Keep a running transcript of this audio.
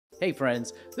Hey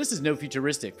friends, this is No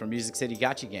Futuristic from Music City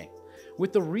Gotchi Gang.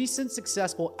 With the recent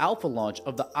successful alpha launch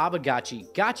of the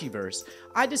Aavegotchi Gotchiverse,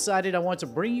 I decided I want to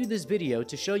bring you this video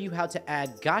to show you how to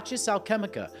add Gotchus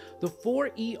Alchemica, the 4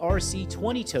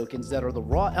 ERC20 tokens that are the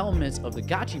raw elements of the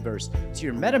Gotchiverse, to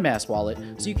your MetaMask wallet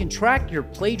so you can track your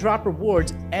playdrop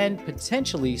rewards and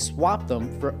potentially swap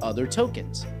them for other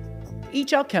tokens.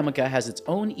 Each Alchemica has its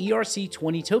own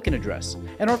ERC20 token address,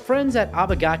 and our friends at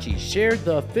Aavegotchi shared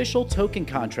the official token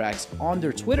contracts on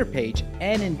their Twitter page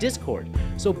and in Discord,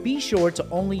 so be sure to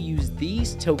only use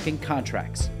these token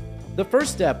contracts. The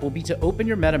first step will be to open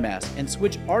your MetaMask and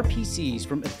switch RPCs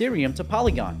from Ethereum to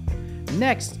Polygon.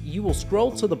 Next, you will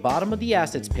scroll to the bottom of the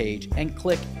assets page and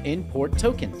click Import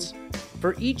Tokens.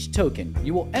 For each token,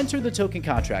 you will enter the token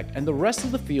contract and the rest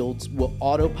of the fields will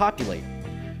auto-populate.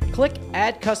 Click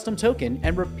Add Custom Token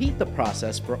and repeat the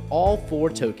process for all 4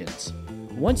 tokens.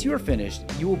 Once you are finished,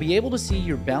 you will be able to see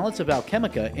your balance of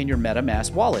Alchemica in your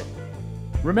MetaMask wallet.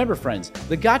 Remember friends,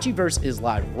 the Gotchiverse is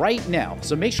live right now,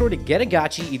 so make sure to get a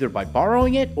Gotchi either by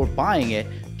borrowing it or buying it,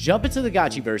 jump into the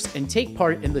Gotchiverse, and take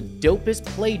part in the dopest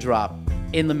play drop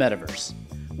in the metaverse.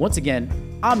 Once again,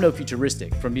 I'm No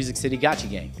Futuristic from Music City Gotchi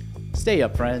Gang. Stay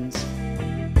up, friends.